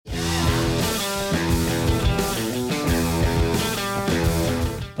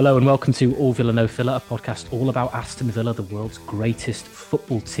Hello and welcome to All Villa No Filler, a podcast all about Aston Villa, the world's greatest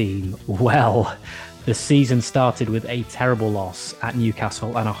football team. Well, the season started with a terrible loss at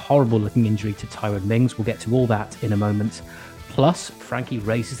Newcastle and a horrible-looking injury to Mings. We'll get to all that in a moment. Plus, Frankie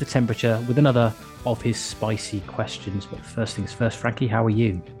raises the temperature with another of his spicy questions. But first things first, Frankie, how are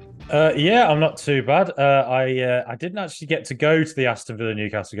you? Yeah, I'm not too bad. I didn't actually get to go to the Aston Villa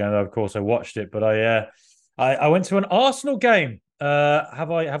Newcastle game, though. Of course, I watched it, but I went to an Arsenal game.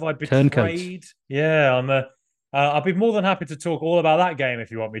 Have I Turncoat. betrayed? Yeah, I'd be more than happy to talk all about that game if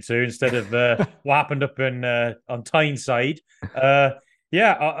you want me to, instead of what happened up in on Tyneside.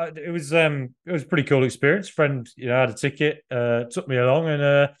 Yeah, it was a pretty cool experience. Friend, had a ticket, took me along,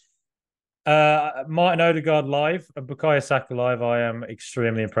 and Martin Odegaard live and Bukayo Saka live, I am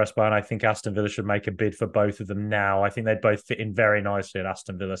extremely impressed by, and I think Aston Villa should make a bid for both of them now. I think they'd both fit in very nicely at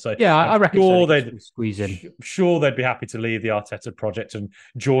Aston Villa. So Yeah, I'm I reckon so. sure they'd Squeeze in. sure they'd be happy to leave the Arteta project and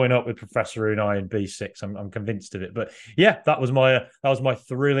join up with Professor Unai and B6. I'm convinced of it. But yeah, that was my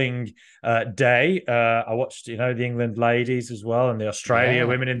thrilling day. I watched the England ladies as well and the Australia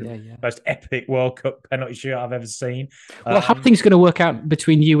women in the most epic World Cup penalty shootout I've ever seen. Well, how are things going to work out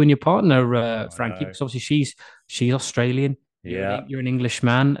between you and your partner, Frankie? No. Because obviously she's Australian. Yeah. You're an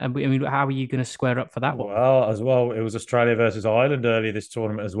Englishman, and I mean, how are you going to square up for that one? Well, as well, it was Australia versus Ireland earlier this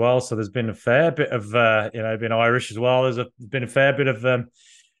tournament as well. So there's been a fair bit of, been Irish as well. There's been a fair bit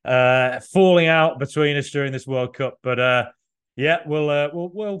of falling out between us during this World Cup. But yeah,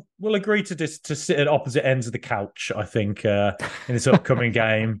 we'll agree to sit at opposite ends of the couch, I think, in this upcoming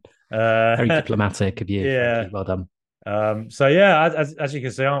game. Very diplomatic of you. Yeah. Frankie. Well done. So yeah, as you can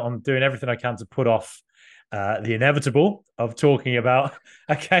see, I'm doing everything I can to put off the inevitable of talking about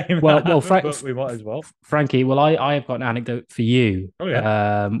a game. Well, but we might as well. Frankie. Well, I have got an anecdote for you, Oh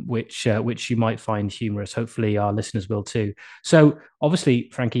yeah. which you might find humorous. Hopefully, our listeners will too. So, obviously,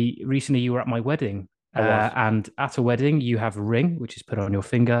 Frankie, recently you were at my wedding, and at a wedding you have a ring which is put on your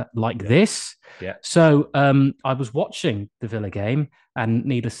finger like this. Yeah. So, I was watching the Villa game, and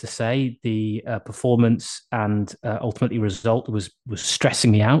needless to say, the performance and ultimately result was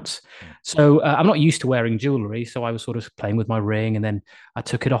stressing me out. So I'm not used to wearing jewelry, so I was sort of playing with my ring, and then I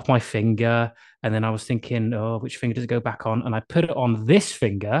took it off my finger, and then I was thinking, oh, which finger does it go back on? And I put it on this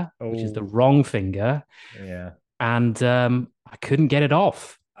finger, which is the wrong finger. Yeah. And I couldn't get it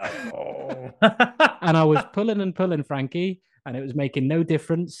off. Oh. And I was pulling and pulling, Frankie, and it was making no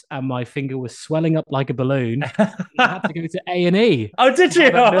difference, and my finger was swelling up like a balloon. I had to go to A&E. Oh, did you?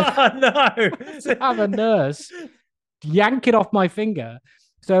 No. To have a nurse yank it off my finger.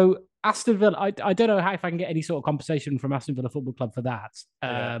 So Aston Villa, I don't know how if I can get any sort of compensation from Aston Villa Football Club for that.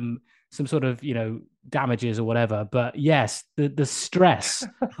 Some sort of damages or whatever. But yes, the stress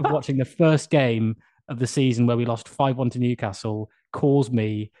of watching the first game of the season where we lost 5-1 to Newcastle caused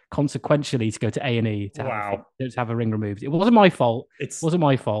me consequentially to go to A&E to have a ring removed. It wasn't my fault. It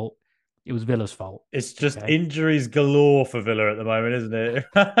was Villa's fault. It's just injuries galore for Villa at the moment, isn't it?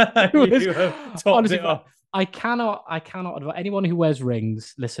 You have topped it off. I cannot anyone who wears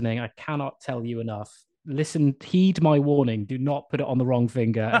rings listening, I cannot tell you enough. Listen, heed my warning. Do not put it on the wrong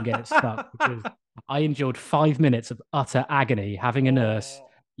finger and get it stuck, because I endured 5 minutes of utter agony having a nurse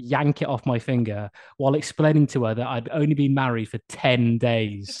yank it off my finger while explaining to her that I'd only been married for 10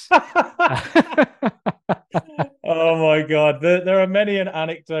 days. Oh my God. There are many an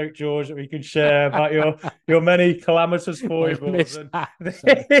anecdote, George, that we could share about your many calamitous foibles.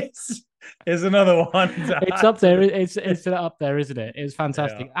 This is another one. It's up there. It's up there, isn't it? It was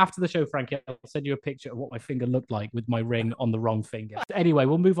fantastic. Yeah. After the show, Frankie, I'll send you a picture of what my finger looked like with my ring on the wrong finger. Anyway,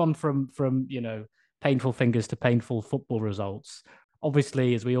 we'll move on from painful fingers to painful football results.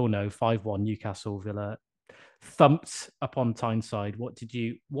 Obviously, as we all know, 5-1 Newcastle Villa thumped upon Tyneside. What did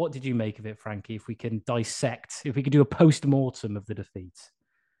you make of it, Frankie? If we can dissect, if we could do a post-mortem of the defeat.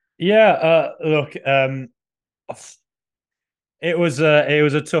 Yeah, look, it was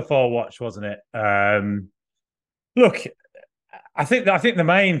a tough old watch, wasn't it? Look, I think the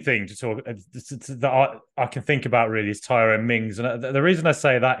main thing to talk that I can think about really is Tyrone Mings, and the reason I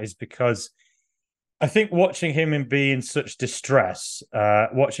say that is because I think watching him be in such distress,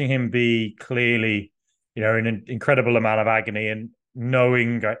 watching him be clearly, in an incredible amount of agony, and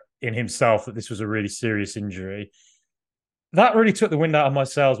knowing in himself that this was a really serious injury, that really took the wind out of my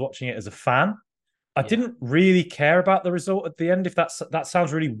sails watching it as a fan. I didn't really care about the result at the end. If that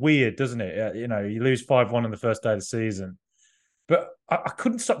sounds really weird, doesn't it? You lose 5-1 on the first day of the season. But I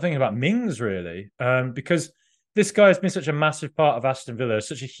couldn't stop thinking about Mings, really, because this guy has been such a massive part of Aston Villa,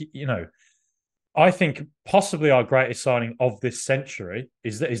 I think possibly our greatest signing of this century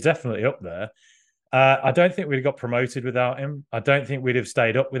is definitely up there. I don't think we'd have got promoted without him. I don't think we'd have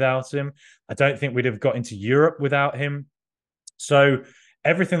stayed up without him. I don't think we'd have got into Europe without him. So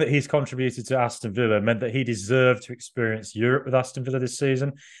everything that he's contributed to Aston Villa meant that he deserved to experience Europe with Aston Villa this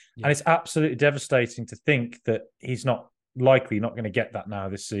season. Yeah. And it's absolutely devastating to think that he's not likely not going to get that now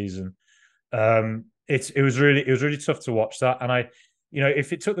this season. It was really tough to watch that. And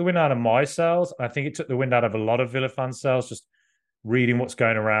if it took the wind out of my sails, I think it took the wind out of a lot of Villa fan sails, just reading what's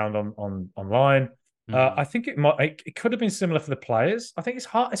going around on online. I think it could have been similar for the players. I think it's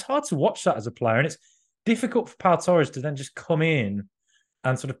hard to watch that as a player, and it's difficult for Pau Torres to then just come in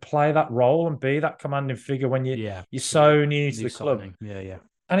and sort of play that role and be that commanding figure when you're so new to the club. Yeah.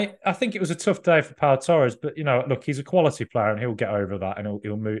 And I think it was a tough day for Pau Torres, but look, he's a quality player and he'll get over that and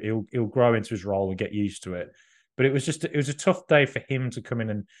he'll move, he'll grow into his role and get used to it. But it was a tough day for him to come in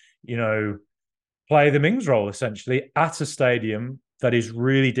and play the Mings role essentially at a stadium that is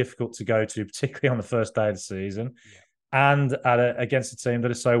really difficult to go to, particularly on the first day of the season, and against a team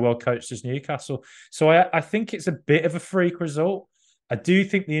that is so well coached as Newcastle. So I think it's a bit of a freak result. I do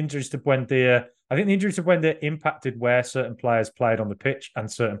think the injuries to Buendia. I think the injury to Buendia impacted where certain players played on the pitch and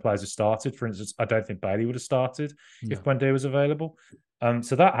certain players have started. For instance, I don't think Bailey would have started if Buendia was available.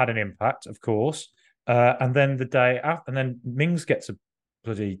 So that had an impact, of course. And then the day after, and then Mings gets a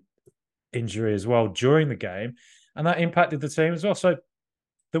bloody injury as well during the game, and that impacted the team as well. So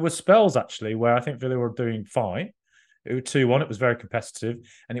there were spells actually where I think Villa were doing fine. It was 2-1. It was very competitive.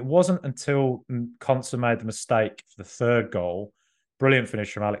 And it wasn't until Consa made the mistake for the third goal. Brilliant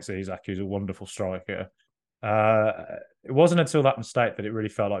finish from Alex Isak, who's a wonderful striker. It wasn't until that mistake that it really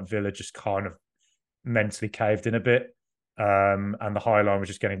felt like Villa just kind of mentally caved in a bit. And the high line was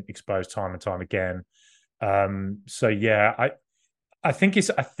just getting exposed time and time again. So yeah, I think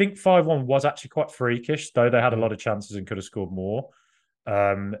 5-1 was actually quite freakish, though they had a lot of chances and could have scored more.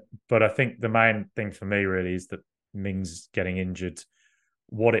 But I think the main thing for me really is that Mings getting injured,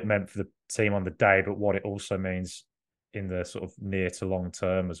 what it meant for the team on the day, but what it also means in the sort of near to long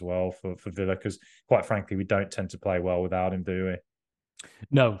term as well for Villa, because quite frankly, we don't tend to play well without him, do we?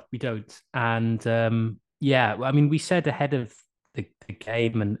 No, we don't. And I mean, we said ahead of the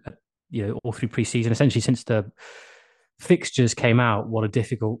game and all through preseason, essentially since the fixtures came out, what a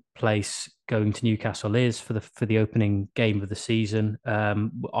difficult place going to Newcastle is for the opening game of the season.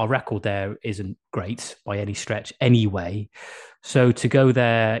 Our record there isn't great by any stretch anyway. So to go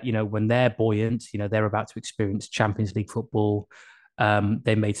there, when they're buoyant, they're about to experience Champions League football.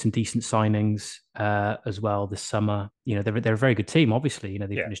 They made some decent signings as well this summer. They're a very good team. Obviously,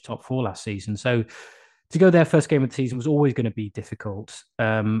 they finished top 4 last season. So to go their first game of the season was always going to be difficult.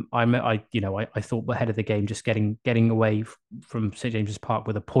 I thought ahead of the game, just getting away from St James's Park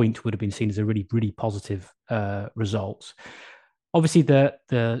with a point would have been seen as a really, really positive result. Obviously,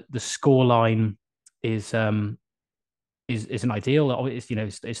 the score line isn't ideal.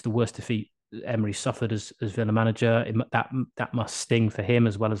 It's the worst defeat Emery suffered as Villa manager. That must sting for him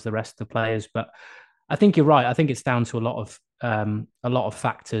as well as the rest of the players. But I think you're right. I think it's down to a lot of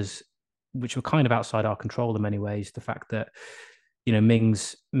factors which were kind of outside our control in many ways. The fact that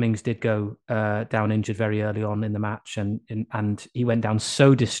Mings did go down injured very early on in the match, and he went down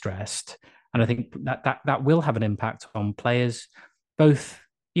so distressed, and I think that will have an impact on players, both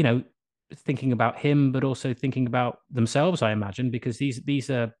thinking about him, but also thinking about themselves. I imagine because these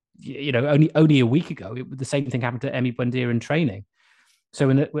are only a week ago the same thing happened to Emi Buendia in training. So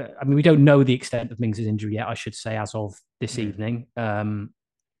we don't know the extent of Mings' injury yet, I should say, as of this evening.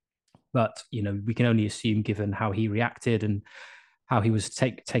 But we can only assume, given how he reacted and how he was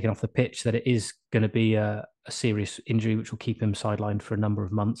taken off the pitch, that it is going to be a serious injury which will keep him sidelined for a number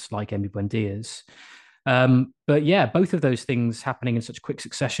of months, like Emi Buendia's. But yeah, both of those things happening in such quick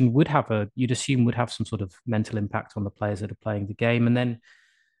succession you'd assume would have some sort of mental impact on the players that are playing the game. And then,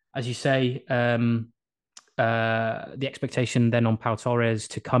 as you say, the expectation then on Pau Torres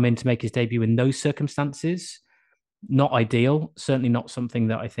to come in to make his debut in those circumstances, not ideal. Certainly not something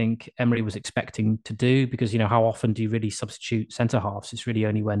that I think Emery was expecting to do, because how often do you really substitute centre halves? It's really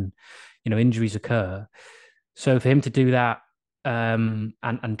only when injuries occur. So for him to do that and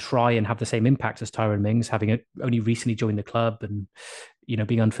try and have the same impact as Tyrone Mings, having only recently joined the club and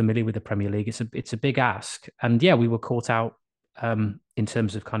being unfamiliar with the Premier League, it's a big ask. And yeah, we were caught out in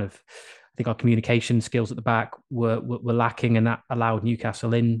terms of kind of, I think our communication skills at the back were lacking, and that allowed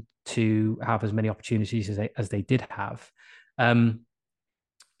Newcastle in to have as many opportunities as they did have.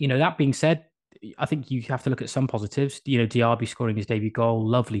 That being said, I think you have to look at some positives. Diaby scoring his debut goal,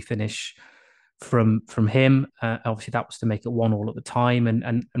 lovely finish from him. Obviously, that was to make it 1-1 at the time,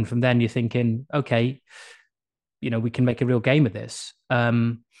 and from then you're thinking, okay, we can make a real game of this.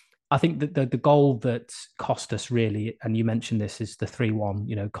 I think that the goal that cost us really, and you mentioned this, is the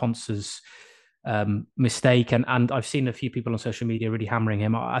 3-1. Conser's mistake, and I've seen a few people on social media really hammering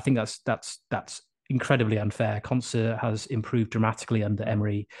him. I think that's incredibly unfair. Conser has improved dramatically under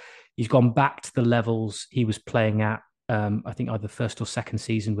Emery. He's gone back to the levels he was playing at. I think either first or second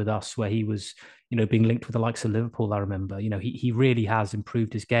season with us, where he was, being linked with the likes of Liverpool. I remember, he really has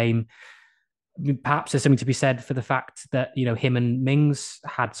improved his game. Perhaps there's something to be said for the fact that him and Mings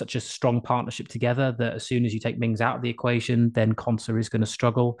had such a strong partnership together that as soon as you take Mings out of the equation, then Conser is going to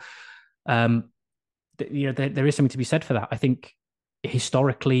struggle. Um, there is something to be said for that. I think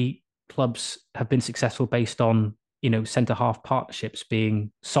historically clubs have been successful based on centre half partnerships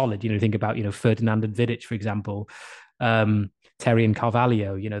being solid. Think about Ferdinand and Vidic, for example. Terry and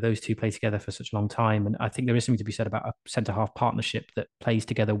Carvalho, those two play together for such a long time. And I think there is something to be said about a centre half partnership that plays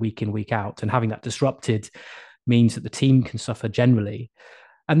together week in, week out. And having that disrupted means that the team can suffer generally.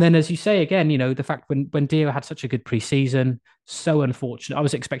 And then, as you say again, the fact when Dio had such a good pre-season, so unfortunate. I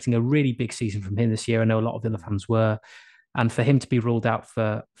was expecting a really big season from him this year. I know a lot of Villa fans were. And for him to be ruled out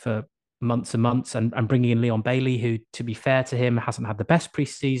for months and months and bringing in Leon Bailey, who, to be fair to him, hasn't had the best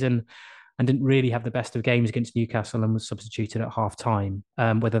pre-season and didn't really have the best of games against Newcastle and was substituted at half time.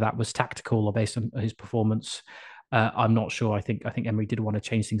 Whether that was tactical or based on his performance, I'm not sure. I think Emery did want to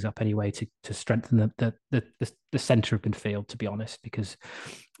change things up anyway to strengthen the centre of midfield, to be honest, because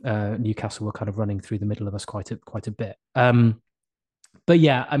Newcastle were kind of running through the middle of us quite a bit. But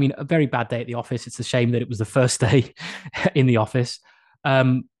yeah, I mean, a very bad day at the office. It's a shame that it was the first day in the office.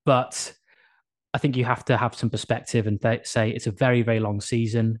 But I think you have to have some perspective and say it's a very, very long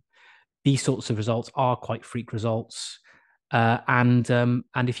season. These sorts of results are quite freak results. And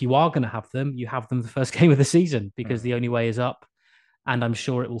if you are going to have them, you have them the first game of the season because the only way is up. And I'm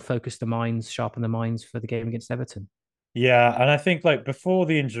sure it will focus the minds, sharpen the minds for the game against Everton. Yeah, and I think like before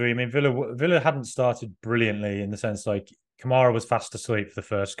the injury, I mean, Villa hadn't started brilliantly in the sense like Kamara was fast asleep for the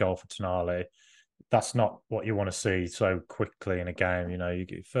first goal for Tonali. That's not what you want to see so quickly in a game.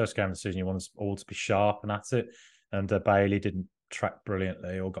 First game of the season, you want us all to be sharp and at it. And Bailey didn't track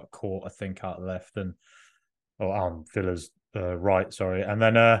brilliantly or got caught, I think, out left or on Villa's right. Sorry, and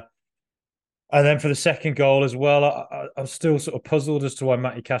then for the second goal as well, I was still sort of puzzled as to why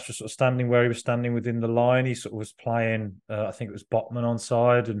Matty Cash was sort of standing where he was standing within the line. He sort of was playing, I think it was Botman on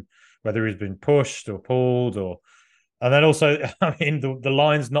side, and whether he's been pushed or pulled and then also, I mean, the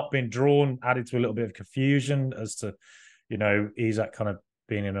line's not been drawn added to a little bit of confusion as to, Isak kind of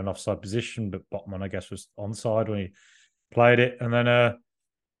being in an offside position, but Botman, I guess, was onside when he played it. And then a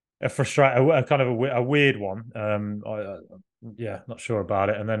kind of a weird one. Not sure about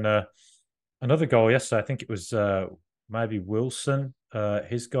it. And then another goal yesterday, I think it was maybe Wilson,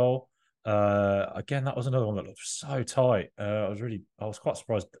 his goal. Again, that was another one that looked so tight. I was quite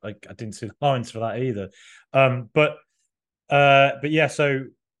surprised. I didn't see the lines for that either. But yeah, so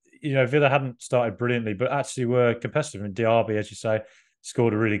Villa hadn't started brilliantly, but actually were competitive. And Diaby, as you say,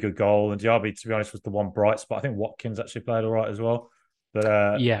 scored a really good goal. And Diaby, to be honest, was the one bright spot. I think Watkins actually played all right as well.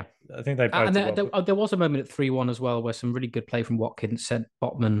 But yeah, I think they both. And there was a moment at 3-1 as well, where some really good play from Watkins sent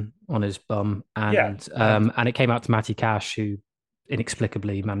Botman on his bum, and it came out to Matty Cash, who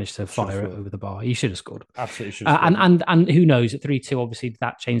inexplicably managed to fire it over the bar. He should have scored. Absolutely should have scored. And who knows, at 3-2, obviously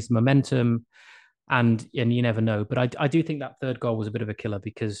that changed the momentum. And you never know. But I do think that third goal was a bit of a killer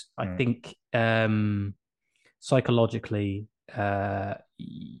because I think psychologically,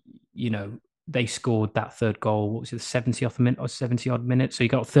 they scored that third goal. What was it, 70 off a minute or 70 odd minutes? So you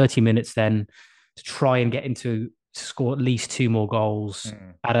got 30 minutes then to try and get to score at least two more goals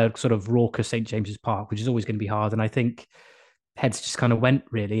at a sort of raucous St. James's Park, which is always going to be hard. And I think heads just kind of went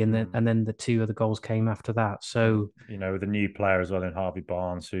really, and then the two other goals came after that. So with a new player as well in Harvey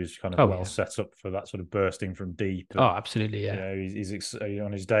Barnes, who's kind of set up for that sort of bursting from deep. And, absolutely, yeah. He's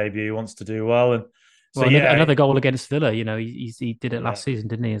on his debut, he wants to do well, and so another goal against Villa. He did it last season,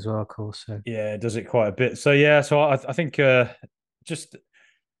 didn't he, as well? Of course. So yeah, does it quite a bit. So I think just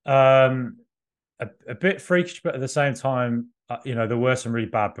a bit freakish, but at the same time, there were some really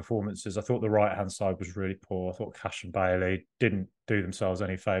bad performances. I thought the right-hand side was really poor. I thought Cash and Bailey didn't do themselves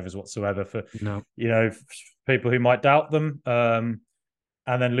any favours whatsoever for, people who might doubt them. And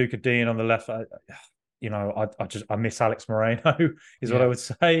then Luca Dean on the left, I miss Alex Moreno, is what I would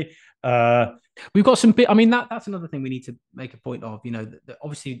say. We've got some. I mean, that's another thing we need to make a point of.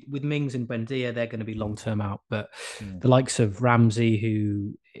 Obviously with Mings and Buendia, they're going to be long term out, but the likes of Ramsey,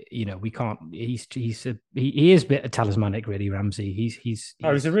 who we can't. He is a bit talismanic, really. Ramsey. He's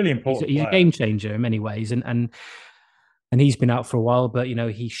a really important. He's a game changer in many ways, and and he's been out for a while, but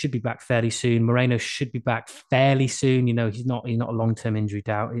he should be back fairly soon. Moreno should be back fairly soon. He's not a long-term injury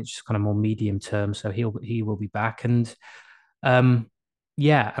doubt. It's just kind of more medium term, so he will be back. And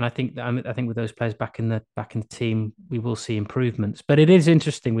yeah, and I think with those players back in the team, we will see improvements. But it is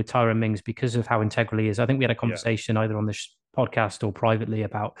interesting with Tyrone Mings because of how integral he is. I think we had a conversation either on this podcast or privately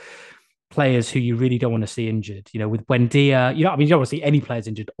about players who you really don't want to see injured. With Buendia, I mean, you don't want to see any players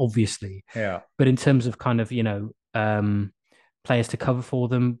injured, obviously. Yeah. But in terms of kind of, players to cover for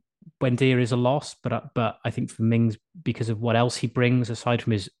them, Buendia is a loss. But I think for Mings, because of what else he brings aside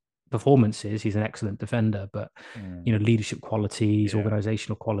from his performances, he's an excellent defender. But leadership qualities,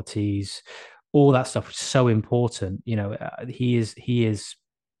 organizational qualities, all that stuff is so important. He is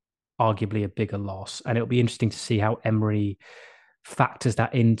arguably a bigger loss, and it'll be interesting to see how Emery factors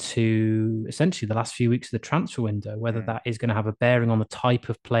that into essentially the last few weeks of the transfer window, whether that is going to have a bearing on the type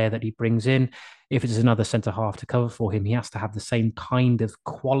of player that he brings in. If it's another centre half to cover for him, he has to have the same kind of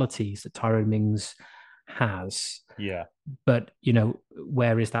qualities that Tyrone Mings has. Yeah. But,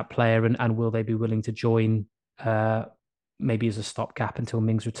 where is that player, and will they be willing to join maybe as a stopgap until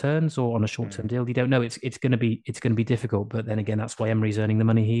Mings returns or on a short-term deal? You don't know. It's going to be difficult. But then again, that's why Emery's earning the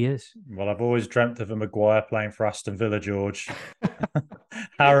money he is. Well, I've always dreamt of a Maguire playing for Aston Villa, George.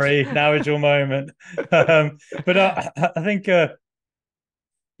 Harry, now is your moment. But I think, I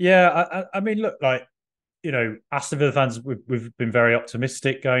mean, look, like, Aston Villa fans, we've been very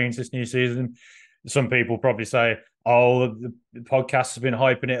optimistic going into this new season. Some people probably say, "Oh, the podcast has been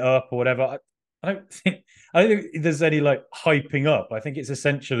hyping it up" or whatever. I don't think there's any like hyping up. I think it's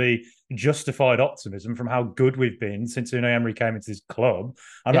essentially justified optimism from how good we've been since Unai Emery came into this club,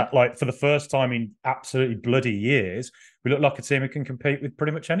 and that, like, for the first time in absolutely bloody years, we look like a team who can compete with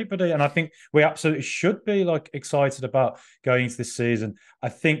pretty much anybody. And I think we absolutely should be like excited about going into this season. I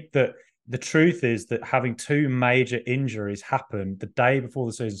think that the truth is that having two major injuries happen the day before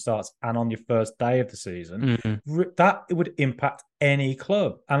the season starts and on your first day of the season, that would impact any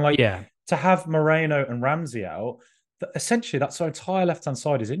club. And to have Moreno and Ramsey out, essentially that's our entire left-hand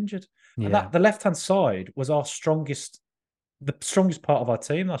side is injured. Yeah. And that the left-hand side was the strongest part of our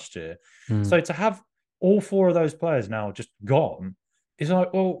team last year. So to have all four of those players now just gone is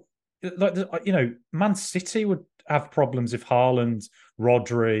like, well, like, Man City would have problems if Haaland,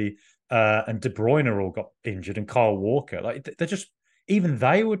 Rodri, and De Bruyne all got injured, and Kyle Walker. Like, they're just, even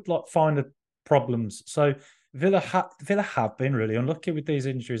they would like find the problems. So Villa have been really unlucky with these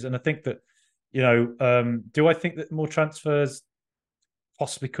injuries, and I think that, do I think that more transfers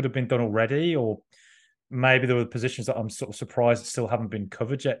possibly could have been done already, or maybe there were positions that I'm sort of surprised still haven't been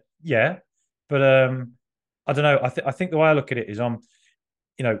covered yet? Yeah, but I don't know. I think the way I look at it is, Man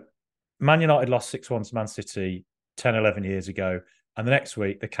United lost 6-1 to Man City 10, 11 years ago. And the next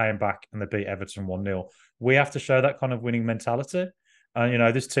week, they came back and they beat Everton 1-0. We have to show that kind of winning mentality.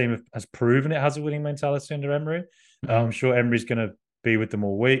 And, this team has proven it has a winning mentality under Emery. I'm sure Emery's going to be with them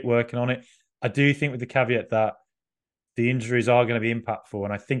all week, working on it. I do think with the caveat that the injuries are going to be impactful.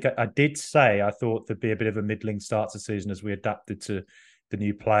 And I think I did say I thought there'd be a bit of a middling start to the season as we adapted to the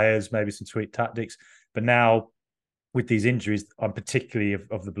new players, maybe some tweaked tactics. But now, with these injuries, I'm particularly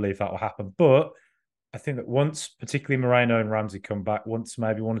of the belief that will happen. But I think that once, particularly Moreno and Ramsey come back, once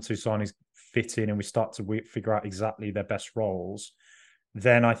maybe one or two signings fit in and we start to figure out exactly their best roles,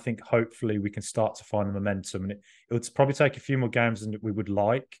 then I think hopefully we can start to find the momentum. And it would probably take a few more games than we would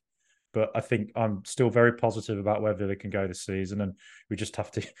like. But I think I'm still very positive about where Villa can go this season. And we just have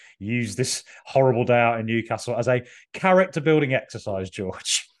to use this horrible day out in Newcastle as a character-building exercise,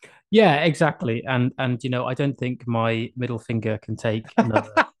 George. Yeah, exactly. And I don't think my middle finger can take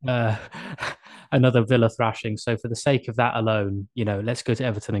another Villa thrashing. So for the sake of that alone, let's go to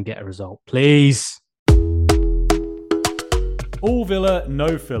Everton and get a result, please. All Villa,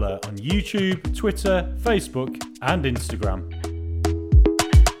 no filler on YouTube, Twitter, Facebook, and Instagram.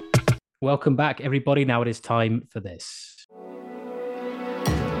 Welcome back, everybody. Now it is time for this.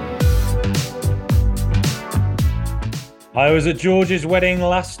 I was at George's wedding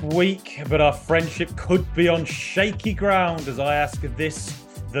last week, but our friendship could be on shaky ground as I ask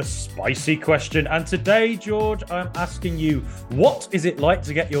the spicy question. And today, George, I'm asking you, what is it like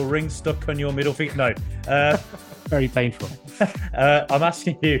to get your ring stuck on your middle finger? No. Very painful. I'm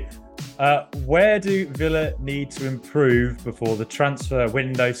asking you, where do Villa need to improve before the transfer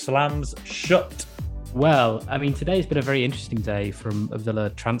window slams shut? Well, I mean, today's been a very interesting day from a Villa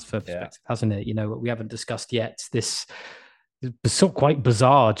transfer perspective, hasn't it? We haven't discussed yet this sort of quite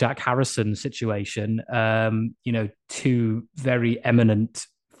bizarre Jack Harrison situation. Two very eminent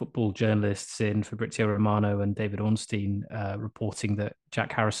football journalists in Fabrizio Romano and David Ornstein reporting that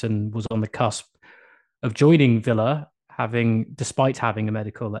Jack Harrison was on the cusp of joining Villa, despite having a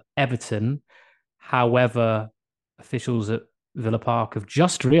medical at Everton. However, officials at Villa Park have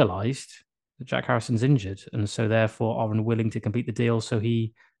just realised that Jack Harrison's injured, and so therefore are unwilling to complete the deal. So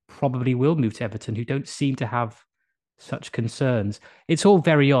he probably will move to Everton, who don't seem to have such concerns. It's all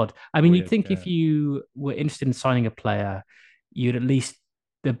very odd. I mean, you'd Weird. think Yeah. if you were interested in signing a player, you'd at least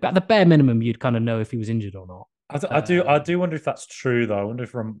the bare minimum you'd kind of know if he was injured or not. I do wonder if that's true though. I wonder if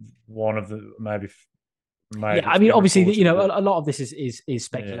from one of the maybe Yeah, I it's mean, been obviously, reported that. a lot of this is Yeah,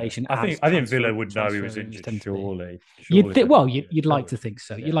 speculation, I think as I think Villa would know he was transfer injured. tend to be. Surely they Well, would. Yeah, you'd they like would. to think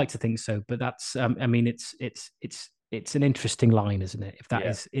so. You'd Yeah, like to think so, but that's I mean, it's an interesting line, isn't it?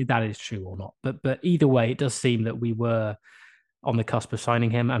 yeah. If that is true or not. But either way, it does seem that we were on the cusp of signing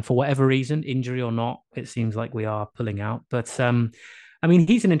him, and for whatever reason, injury or not, it seems like we are pulling out. But I mean,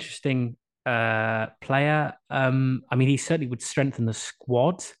 he's an interesting player. I mean, he certainly would strengthen the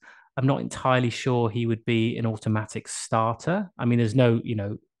squad. I'm not entirely sure he would be an automatic starter. I mean, there's no,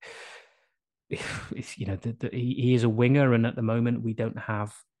 he is a winger, and at the moment we don't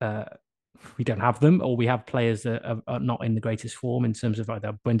have them, or we have players that are not in the greatest form in terms of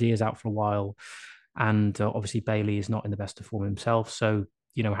either Buendia's out for a while, and obviously Bailey is not in the best of form himself. So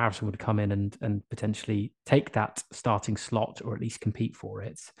Harrison would come in and potentially take that starting slot, or at least compete for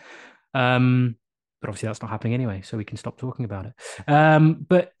it. But obviously that's not happening anyway, so we can stop talking about it.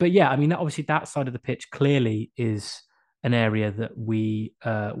 But yeah, I mean, obviously that side of the pitch clearly is an area that we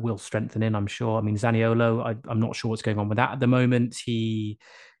will strengthen in, I'm sure. I mean, Zaniolo, I'm not sure what's going on with that at the moment. He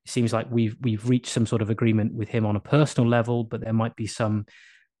seems like we've reached some sort of agreement with him on a personal level, but there might be some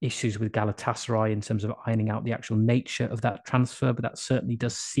issues with Galatasaray in terms of ironing out the actual nature of that transfer. But that certainly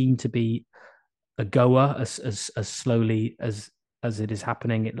does seem to be a goer as slowly as it is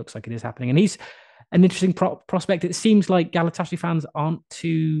happening. It looks like it is happening, and he's an interesting prospect. It seems like Galatasaray fans aren't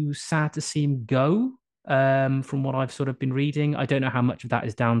too sad to see him go. From what I've sort of been reading, I don't know how much of that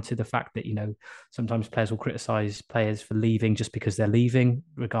is down to the fact that sometimes players will criticize players for leaving just because they're leaving,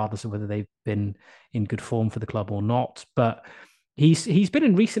 regardless of whether they've been in good form for the club or not. But he's been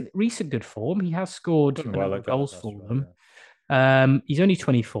in recent good form. He has scored Done a well number at of goals Galatasaray. for them. Yeah. He's only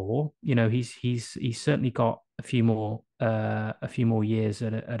 24. He's certainly got a few more years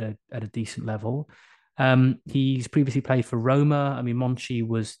at a decent level. He's previously played for Roma. I mean, Monchi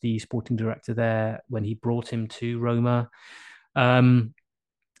was the sporting director there when he brought him to Roma. Um,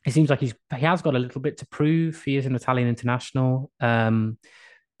 it seems like he has got a little bit to prove. He is an Italian international.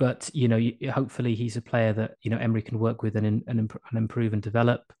 But hopefully he's a player that Emery can work with and improve and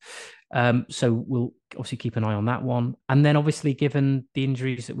develop. So we'll obviously keep an eye on that one. And then obviously, given the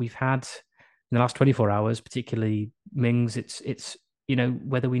injuries that we've had in the last 24 hours, particularly Mings, it's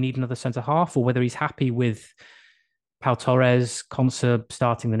whether we need another centre half or whether he's happy with Pau Torres, Conser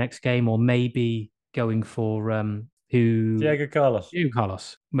starting the next game, or maybe going for Diego Carlos.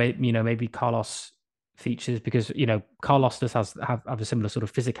 Carlos. Maybe Carlos features because Carlos does have a similar sort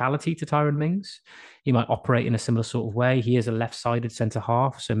of physicality to Tyrone Mings. He might operate in a similar sort of way. He is a left-sided centre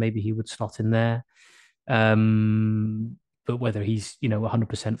half, so maybe he would slot in there. But whether he's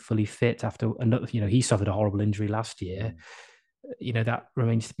 100% fully fit after another, he suffered a horrible injury last year. That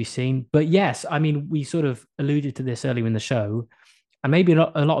remains to be seen. But yes, I mean, we sort of alluded to this earlier in the show, and maybe a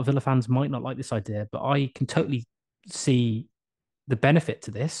lot of Villa fans might not like this idea, but I can totally see the benefit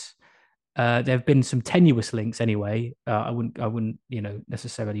to this. There have been some tenuous links anyway. I wouldn't,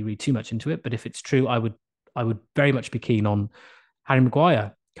 necessarily read too much into it. But if it's true, I would very much be keen on Harry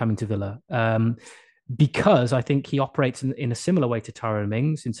Maguire coming to Villa, because I think he operates in a similar way to Tyrone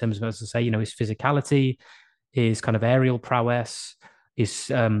Mings in terms of, as I say, his physicality, his kind of aerial prowess,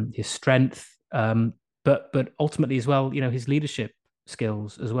 his strength, but ultimately as well, his leadership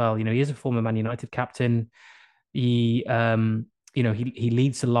skills as well. He is a former Man United captain. He he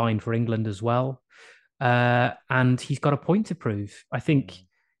leads the line for England as well, and he's got a point to prove. I think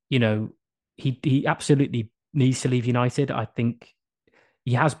he absolutely needs to leave United. I think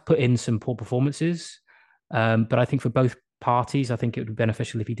he has put in some poor performances, but I think for both parties, I think it would be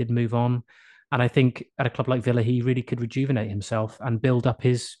beneficial if he did move on. And I think at a club like Villa, he really could rejuvenate himself and build up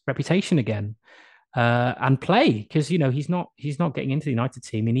his reputation again, and play because he's not getting into the United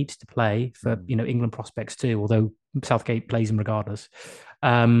team. He needs to play for England prospects too. Although Southgate plays him regardless.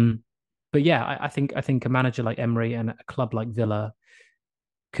 But yeah, I think a manager like Emery and a club like Villa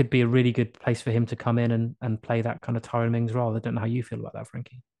could be a really good place for him to come in and play that kind of Tyrone Mings role. I don't know how you feel about that,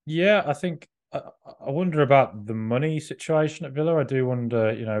 Frankie. Yeah, I think I wonder about the money situation at Villa. I do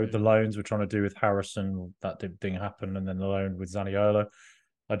wonder, the loans we're trying to do with Harrison, that didn't happen, and then the loan with Zaniolo.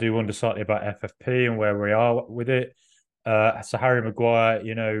 I do wonder slightly about FFP and where we are with it. So Harry Maguire,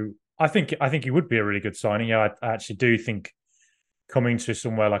 I think he would be a really good signing. Yeah, I actually do think coming to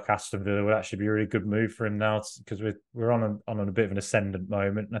somewhere like Aston Villa would actually be a really good move for him now because we're on a bit of an ascendant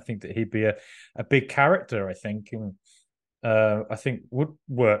moment, and I think that he'd be a big character. I think, and I think would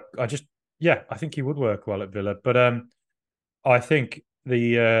work. I think he would work well at Villa, but I think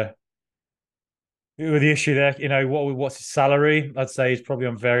the issue there, what's his salary? I'd say he's probably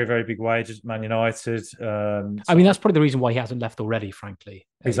on very, very big wages at Man United. I mean, that's probably the reason why he hasn't left already, frankly.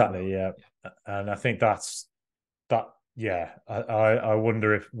 Exactly, yeah. And I think that's that. Yeah, I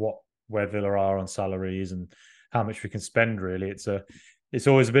wonder where Villa are on salaries and how much we can spend. Really, it's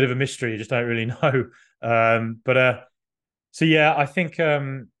always a bit of a mystery. You just don't really know. But so yeah, I think.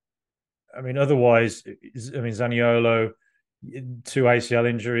 I mean, otherwise, Zaniolo, 2 ACL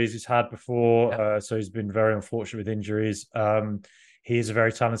injuries he's had before, so he's been very unfortunate with injuries. He is a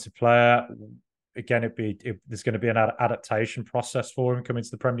very talented player. Again, there's going to be an adaptation process for him coming to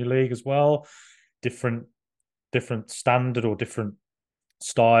the Premier League as well. Different standard or different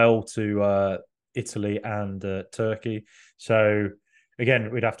style to Italy and Turkey. So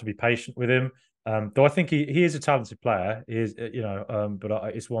again, we'd have to be patient with him. Though I think he is a talented player. He is, but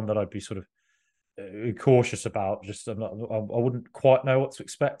it's one that I'd be sort of cautious about. Just I wouldn't quite know what to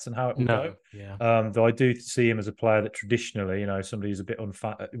expect and how it will go. Yeah. Though I do see him as a player that traditionally, somebody who's a bit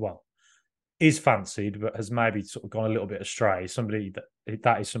is fancied, but has maybe sort of gone a little bit astray. Somebody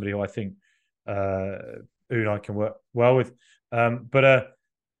that is somebody who I think Unai can work well with.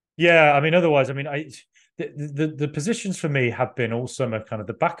 Yeah, I mean, otherwise, I mean, the positions for me have been all summer kind of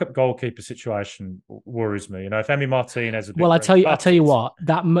the backup goalkeeper situation worries me. If Emi Martinez a bit. Well, I tell you what,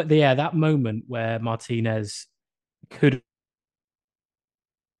 that moment where Martinez could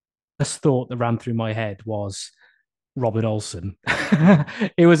first thought that ran through my head was Robin Olsen.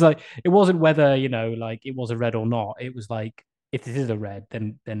 It was like it wasn't whether like it was a red or not. It was like if this is a red,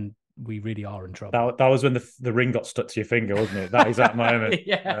 then we really are in trouble. That was when the ring got stuck to your finger, wasn't it? That exact moment.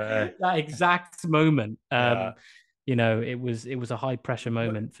 That exact moment. Yeah. It was a high pressure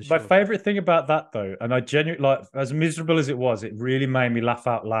moment for My sure. favorite thing about that though, and I genuinely like as miserable as it was, it really made me laugh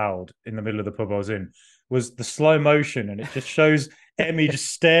out loud in the middle of the pub I was in, was the slow motion, and it just shows Emmy just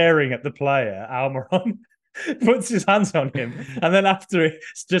staring at the player, Almiron, puts his hands on him, and then after it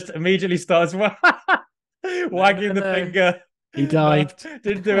just immediately starts wagging the finger. He dived. No,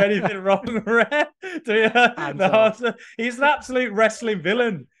 didn't do anything wrong. He's an absolute wrestling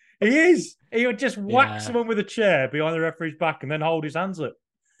villain. He is. He would just whack someone with a chair behind the referee's back and then hold his hands up.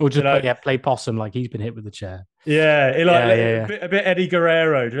 Or just play possum like he's been hit with a chair. Yeah, a bit Eddie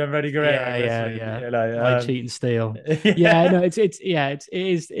Guerrero. Do you remember Eddie Guerrero? Yeah. Like cheat and steal. No, it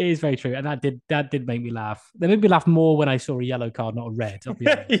is very true, and that did make me laugh. That made me laugh more when I saw a yellow card, not a red. I'll be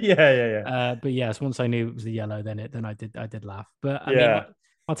honest. But yes, once I knew it was the yellow, then I did laugh. But I mean,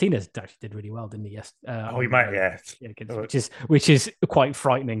 Martinez actually did really well, didn't he? Yes. He might, which is quite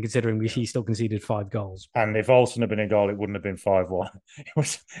frightening considering he still conceded 5 goals. And if Olsen had been in goal, it wouldn't have been 5-1.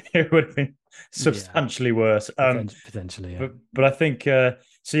 It would have been substantially worse. Potentially, yeah. But I think I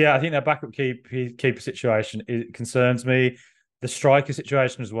think that backup keeper situation concerns me. The striker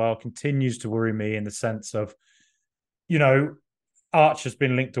situation as well continues to worry me in the sense of, Archer's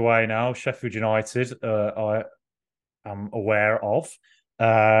been linked away now. Sheffield United, I am aware of.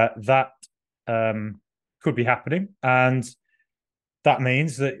 That could be happening, and that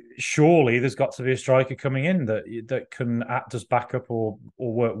means that surely there's got to be a striker coming in that can act as backup or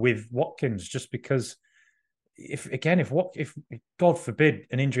work with Watkins. Just because, if God forbid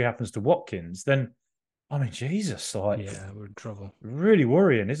an injury happens to Watkins, then I mean, Jesus, we're in trouble. Really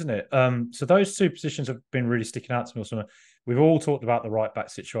worrying, isn't it? So those 2 positions have been really sticking out to me all summer. We've all talked about the right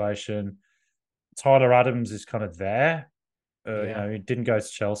back situation. Tyler Adams is kind of there. He didn't go to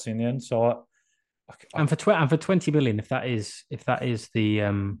Chelsea in the end. So, and for 20 million, if that is the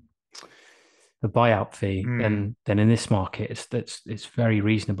buyout fee, then in this market, it's very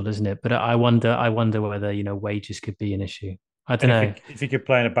reasonable, isn't it? But I wonder whether wages could be an issue. I don't know if he could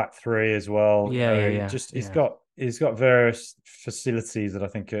play in a back 3 as well. He's got various facilities that I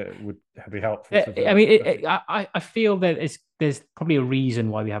think would be helpful. I feel that there's probably a reason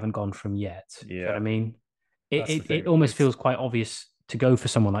why we haven't gone from yet. Yeah, you know what I mean. It almost feels quite obvious to go for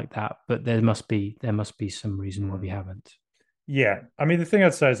someone like that, but there must be some reason why we haven't. Yeah, I mean the thing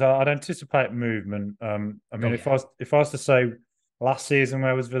I'd say is I'd anticipate movement. If I was to say last season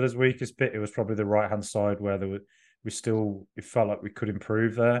where was Villa's weakest bit, it was probably the right hand side where it felt like we could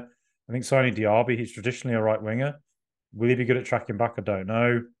improve there. I think signing Diaby, he's traditionally a right winger. Will he be good at tracking back? I don't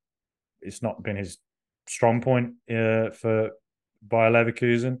know. It's not been his strong point for Bayer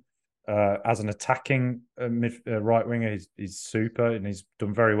Leverkusen. as an attacking right winger, he's super, and he's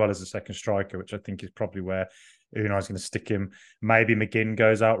done very well as a second striker, which I think is probably where Unai's going to stick him. Maybe McGinn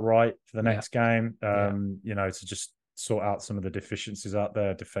goes out right for the next game, to just sort out some of the deficiencies out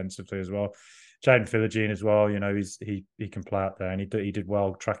there defensively as well. Jaden Philogene as well, he can play out there, and he did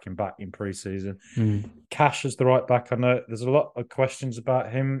well tracking back in pre-season. Cash as the right back, I know there's a lot of questions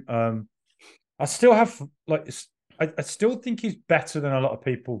about him. I still have I still think he's better than a lot of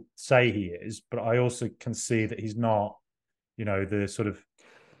people say he is, but I also can see that he's not, the sort of.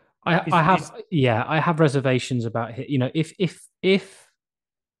 I have reservations about it. If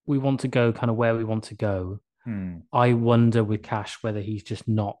we want to go kind of where we want to go, I wonder with Cash whether he's just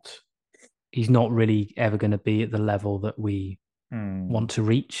not. He's not really ever going to be at the level that we want to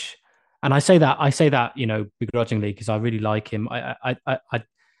reach. And I say that begrudgingly, because I really like him.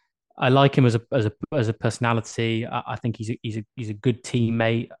 I like him as a personality. I think he's a good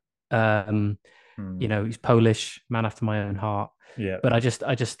teammate. He's Polish, man after my own heart. Yeah. But I just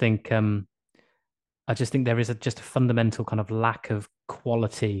think there is just a fundamental kind of lack of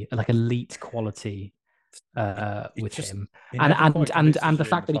quality, like elite quality, with him, and the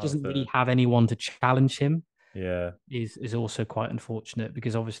fact that he doesn't really have anyone to challenge him, is also quite unfortunate,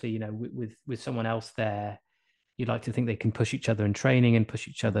 because obviously with someone else there, you'd like to think they can push each other in training and push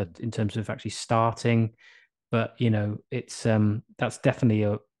each other in terms of actually starting, but it's that's definitely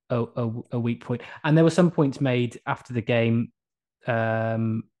a weak point. And there were some points made after the game,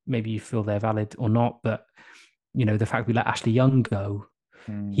 maybe you feel they're valid or not, but the fact we let Ashley Young go.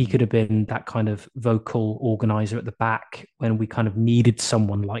 He could have been that kind of vocal organizer at the back when we kind of needed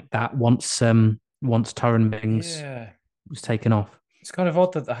someone like that once Tyrone Mings was taken off. It's kind of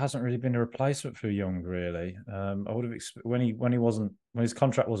odd that there hasn't really been a replacement for Young, really. I would have when his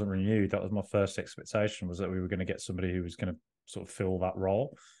contract wasn't renewed, that was my first expectation, was that we were going to get somebody who was going to sort of fill that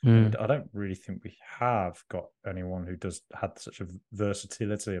role. I don't really think we have got anyone who had such a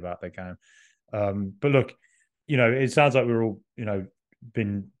versatility about their game. But look, it sounds like we're all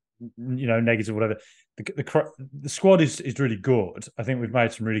been negative or whatever. The squad is really good. I think we've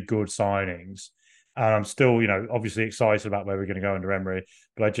made some really good signings, and I'm still obviously excited about where we're going to go under Emery,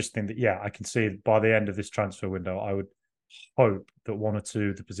 but I just think that I can see by the end of this transfer window, I would hope that one or two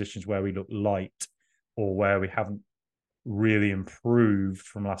of the positions where we look light or where we haven't really improved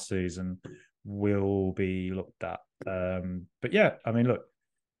from last season will be looked at. But look,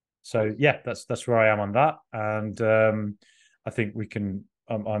 so that's where I am on that, and I think we can.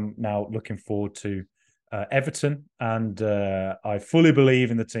 I'm now looking forward to Everton, and I fully believe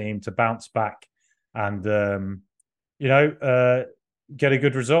in the team to bounce back and get a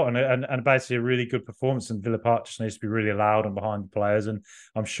good result and basically a really good performance. And Villa Park just needs to be really loud and behind the players, and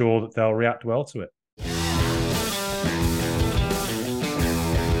I'm sure that they'll react well to it.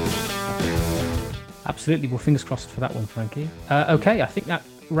 Absolutely. Well, fingers crossed for that one, Frankie. Okay, I think that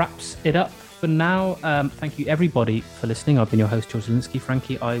wraps it up for now. Thank you, everybody, for listening. I've been your host, George Zielinski.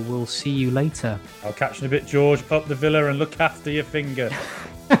 Frankie, I will see you later. I'll catch you in a bit, George. Up the Villa and look after your finger.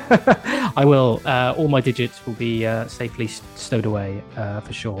 I will. All my digits will be safely stowed away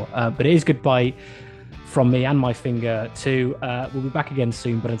for sure. But it is goodbye from me and my finger too. We'll be back again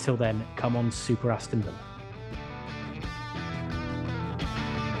soon. But until then, come on, Super Aston Villa.